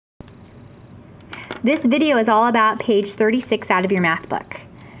This video is all about page 36 out of your math book.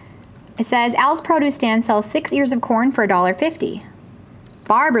 It says, Al's produce stand sells 6 ears of corn for $1.50.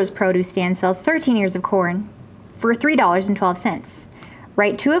 Barbara's produce stand sells 13 ears of corn for $3.12.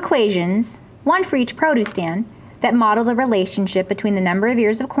 Write two equations, one for each produce stand, that model the relationship between the number of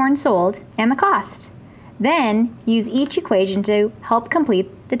ears of corn sold and the cost. Then use each equation to help complete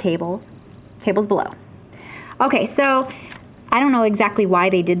the tables below. Okay, so I don't know exactly why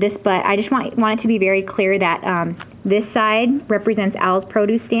they did this, but I just want it to be very clear that this side represents Al's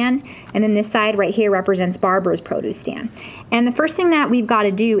produce stand, and then this side right here represents Barbara's produce stand. And the first thing that we've got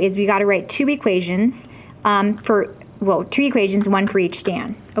to do is we got to write two equations two equations, one for each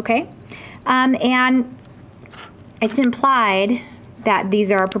stand, okay? And it's implied that these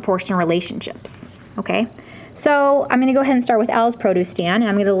are proportional relationships, okay? So I'm going to go ahead and start with Al's produce stand, and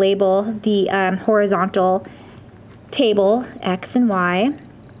I'm going to label the horizontal table X and Y.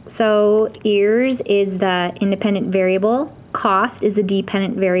 So ears is the independent variable, cost is the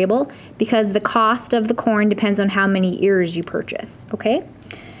dependent variable, because the cost of the corn depends on how many ears you purchase, okay?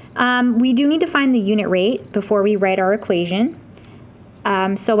 We do need to find the unit rate before we write our equation.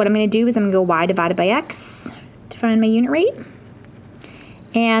 So what I'm going to do is I'm going to go Y divided by X to find my unit rate.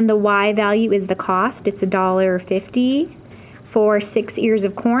 And the Y value is the cost. It's $1.50 for 6 ears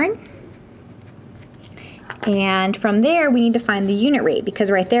of corn. And from there, we need to find the unit rate, because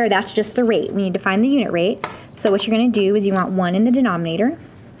right there, that's just the rate. We need to find the unit rate. So what you're going to do is you want 1 in the denominator.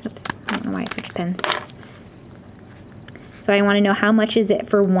 Oops, I don't know why I switched pens. So I want to know how much is it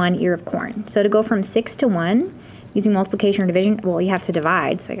for 1 ear of corn. So to go from 6 to 1, using multiplication or division, well, you have to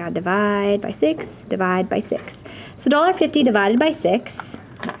divide. So I got to divide by 6, divide by 6. So $1.50 divided by 6,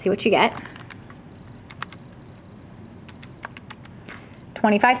 let's see what you get.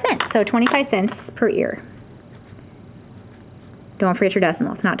 25 cents. So 25 cents per ear. Don't forget your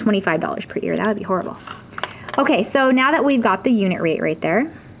decimal. It's not $25 per ear. That would be horrible. Okay, so now that we've got the unit rate right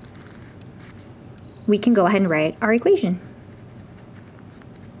there, we can go ahead and write our equation.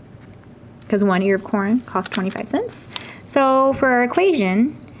 Because 1 ear of corn costs 25 cents. So for our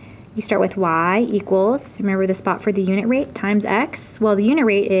equation, you start with Y equals, remember the spot for the unit rate, times X. Well, the unit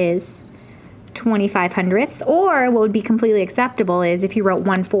rate is 25 hundredths, or what would be completely acceptable is if you wrote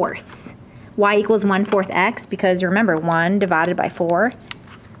 1/4. Y equals 1/4 X, because remember, 1 divided by 4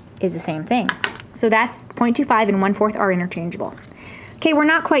 is the same thing. So that's 0.25 and 1/4 are interchangeable. Okay, we're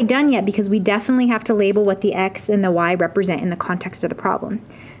not quite done yet, because we definitely have to label what the X and the Y represent in the context of the problem.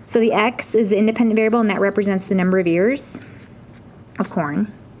 So the X is the independent variable, and that represents the number of ears of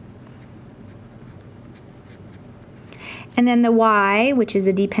corn. And then the Y, which is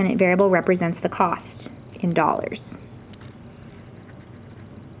the dependent variable, represents the cost in dollars.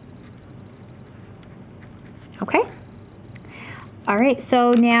 Okay? All right,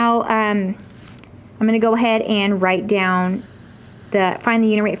 so now I'm going to go ahead and write down find the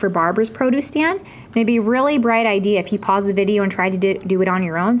unit rate for Barbara's produce stand. And it'd be a really bright idea if you pause the video and try to do it on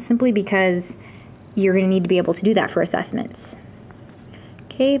your own, simply because you're going to need to be able to do that for assessments.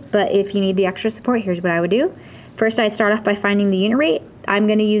 Okay, but if you need the extra support, here's what I would do. First, I'd start off by finding the unit rate. I'm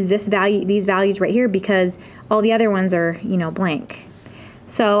going to use these values right here, because all the other ones are, blank.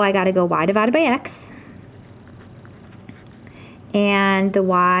 So I got to go Y divided by X. And the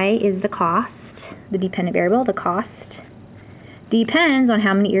Y is the cost, the dependent variable. The cost depends on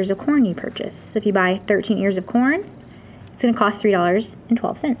how many ears of corn you purchase. So if you buy 13 ears of corn, it's going to cost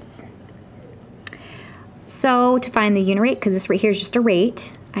 $3.12. So to find the unit rate, because this right here is just a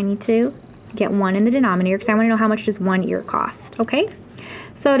rate, I need to get 1 in the denominator, because I want to know how much does 1 ear cost, okay?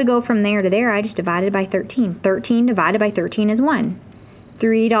 So to go from there to there, I just divided by 13. 13 divided by 13 is 1.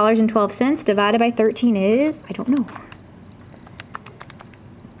 $3.12 divided by 13 is, I don't know,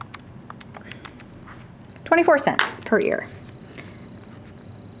 24 cents per ear.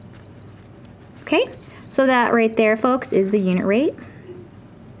 Okay, so that right there, folks, is the unit rate.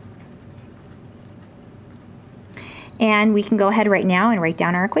 And we can go ahead right now and write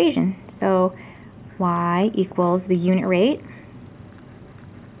down our equation. So Y equals the unit rate.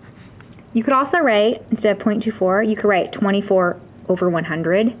 You could also write, instead of 0.24, you could write 24 over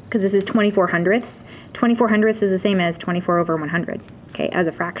 100, because this is 24 hundredths. 24 hundredths is the same as 24 over 100, okay, as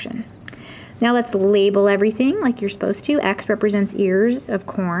a fraction. Now let's label everything like you're supposed to. X represents ears of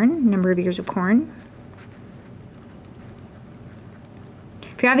corn, number of ears of corn.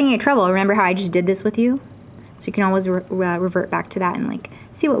 If you're having any trouble, remember how I just did this with you? So you can always revert back to that and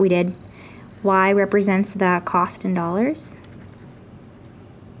see what we did. Y represents the cost in dollars.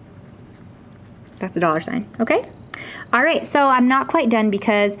 That's a $sign, okay? All right, so I'm not quite done,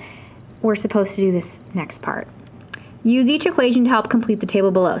 because we're supposed to do this next part. Use each equation to help complete the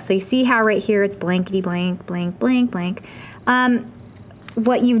table below. So you see how right here it's blankety blank, blank, blank, blank.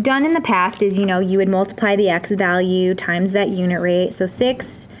 What you've done in the past is, you know, you would multiply the x value times that unit rate. So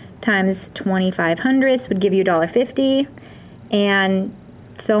 6 times 25 hundredths would give you $1.50, and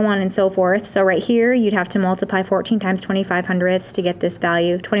so on and so forth. So right here, you'd have to multiply 14 times 25 hundredths to get this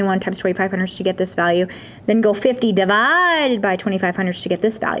value, 21 times 25 hundredths to get this value, then go 50 divided by 25 hundredths to get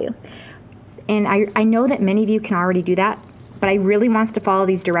this value. And I know that many of you can already do that, but I really want to follow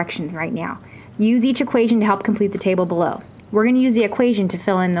these directions right now. Use each equation to help complete the table below. We're going to use the equation to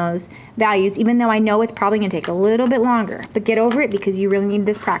fill in those values, even though I know it's probably going to take a little bit longer. But get over it because you really need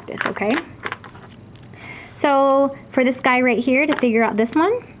this practice, okay? So for this guy right here, to figure out this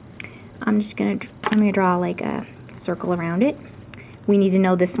one, I'm going to draw like a circle around it. We need to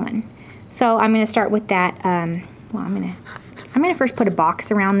know this one. So I'm going to start with that. Well, I'm going to first put a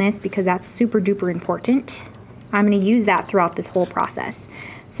box around this because that's super duper important. I'm going to use that throughout this whole process.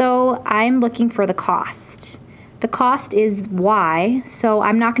 So I'm looking for the cost. The cost is y, so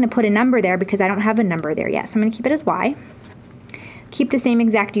I'm not going to put a number there because I don't have a number there yet. So I'm going to keep it as y. Keep the same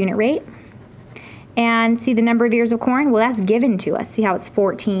exact unit rate. And see the number of ears of corn? Well, that's given to us. See how it's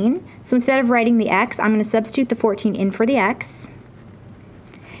 14? So instead of writing the x, I'm going to substitute the 14 in for the x.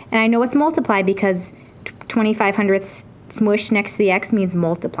 And I know it's multiply because 25 hundredths smushed next to the x means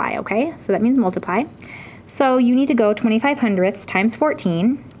multiply, okay? So that means multiply. So you need to go 25 hundredths times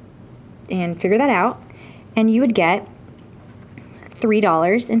 14 and figure that out. And you would get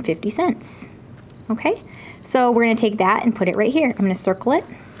 $3.50, okay? So we're going to take that and put it right here. I'm going to circle it.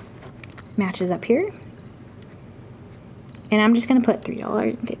 Matches up here. And I'm just going to put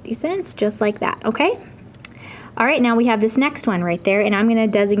 $3.50 just like that, okay? All right, now we have this next one right there, and I'm going to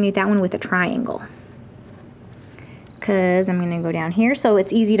designate that one with a triangle because I'm going to go down here so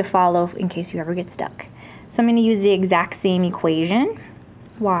it's easy to follow in case you ever get stuck. So I'm going to use the exact same equation.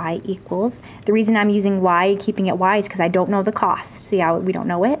 Y equals, the reason I'm using y, keeping it y, is because I don't know the cost. See how we don't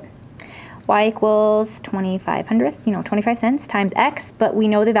know it? Y equals 25 hundredths, 25 cents times x, but we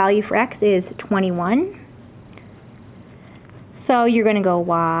know the value for x is 21. So you're going to go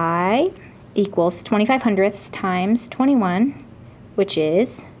y equals 25 hundredths times 21, which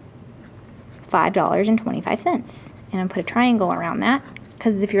is $5.25. And I'm going to put a triangle around that,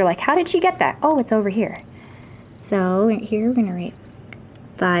 because if you're like, how did she get that? Oh, it's over here. So right here, we're going to write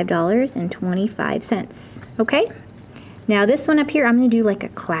 $5.25. Okay? Now this one up here, I'm going to do like a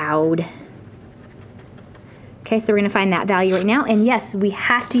cloud. Okay, so we're going to find that value right now. And yes, we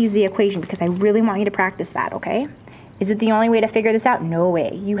have to use the equation because I really want you to practice that, okay? Is it the only way to figure this out? No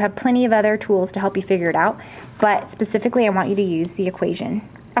way. You have plenty of other tools to help you figure it out. But specifically, I want you to use the equation.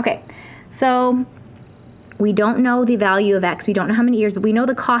 Okay, so we don't know the value of x. We don't know how many years, but we know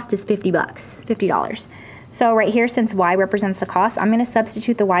the cost is $50. So right here, since y represents the cost, I'm going to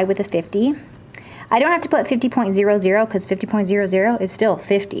substitute the y with a 50. I don't have to put 50.00 because 50.00 is still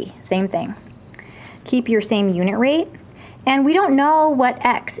 50. Same thing. Keep your same unit rate. And we don't know what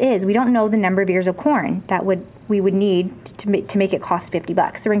x is. We don't know the number of ears of corn that we would need to make it cost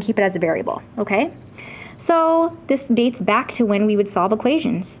 $50. So we're going to keep it as a variable, okay? So this dates back to when we would solve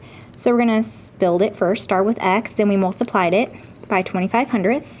equations. So we're going to build it first, start with x, then we multiplied it by 25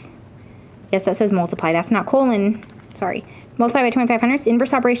 hundredths. Yes, that says multiply. That's not colon. Sorry. Multiply by 25 hundredths.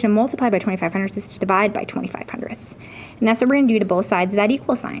 Inverse operation of multiply by 25 hundredths is to divide by 25 hundredths. And that's what we're going to do to both sides of that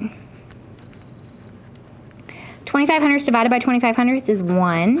equal sign. 25 hundredths divided by 25 hundredths is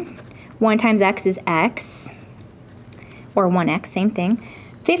 1. 1 times x is x. Or 1x, same thing.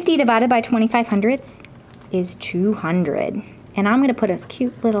 50 divided by 25 hundredths is 200. And I'm going to put a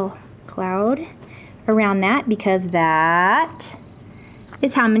cute little cloud around that because that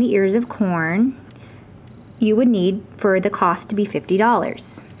is how many ears of corn you would need for the cost to be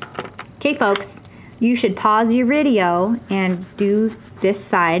 $50. Okay, folks, you should pause your video and do this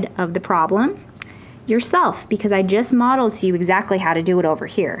side of the problem yourself because I just modeled to you exactly how to do it over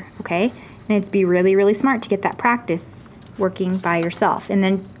here, okay? And it'd be really, really smart to get that practice working by yourself and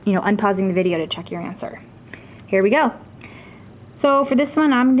then, unpausing the video to check your answer. Here we go. So for this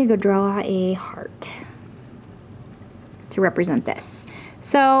one, I'm going to go draw a heart to represent this.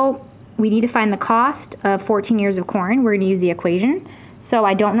 So we need to find the cost of 14 ears of corn. We're going to use the equation. So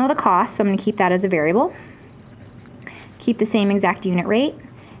I don't know the cost, so I'm going to keep that as a variable. Keep the same exact unit rate.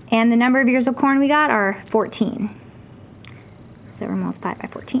 And the number of ears of corn we got are 14. So we're multiplied by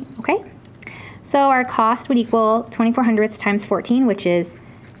 14, okay? So our cost would equal 24 hundredths times 14, which is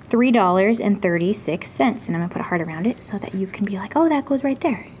 $3.36. And I'm going to put a heart around it so that you can be like, oh, that goes right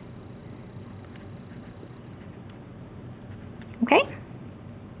there.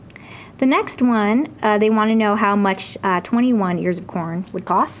 The next one, they want to know how much 21 ears of corn would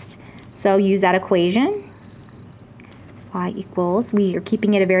cost. So use that equation. Y equals, we are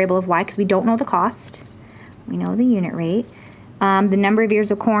keeping it a variable of y because we don't know the cost. We know the unit rate. The number of ears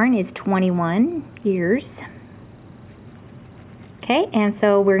of corn is 21 ears. Okay, and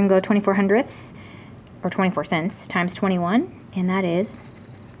so we're going to go 24 hundredths, or 24 cents, times 21, and that is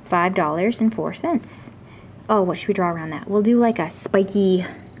 $5.04. Oh, what should we draw around that? We'll do like a spiky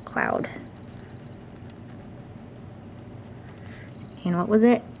cloud. And what was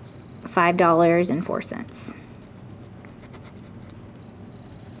it? $5.04.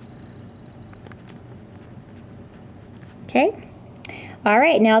 Okay. All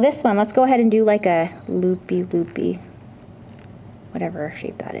right, now this one, let's go ahead and do like a loopy, whatever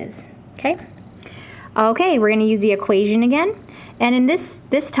shape that is. Okay. Okay, we're going to use the equation again. And in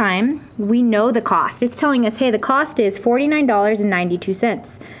this time, we know the cost. It's telling us, hey, the cost is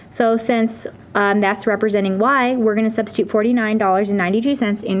 $49.92. So since that's representing y, we're going to substitute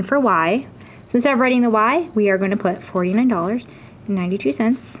 $49.92 in for y. So instead of writing the y, we are going to put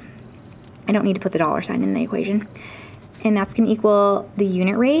 $49.92. I don't need to put the dollar sign in the equation. And that's going to equal the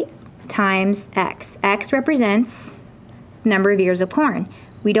unit rate times x. X represents number of ears of corn.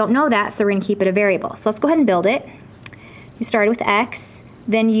 We don't know that, so we're going to keep it a variable. So let's go ahead and build it. You started with x,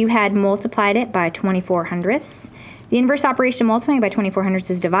 then you had multiplied it by 24 hundredths. The inverse operation multiplying by 24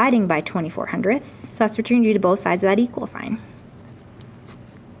 hundredths is dividing by 24 hundredths. So that's what you're going to do to both sides of that equal sign.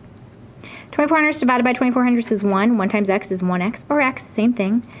 24 hundredths divided by 24 hundredths is 1. 1 times x is 1x, or x, same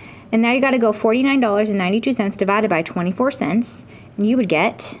thing. And now you got to go $49.92 divided by 24 cents, and you would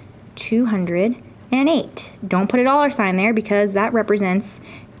get 208. Don't put a dollar sign there because that represents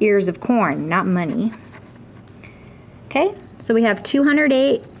ears of corn, not money. Okay, so we have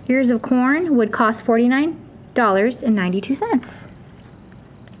 208 ears of corn would cost $49.92.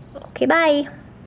 Okay, bye.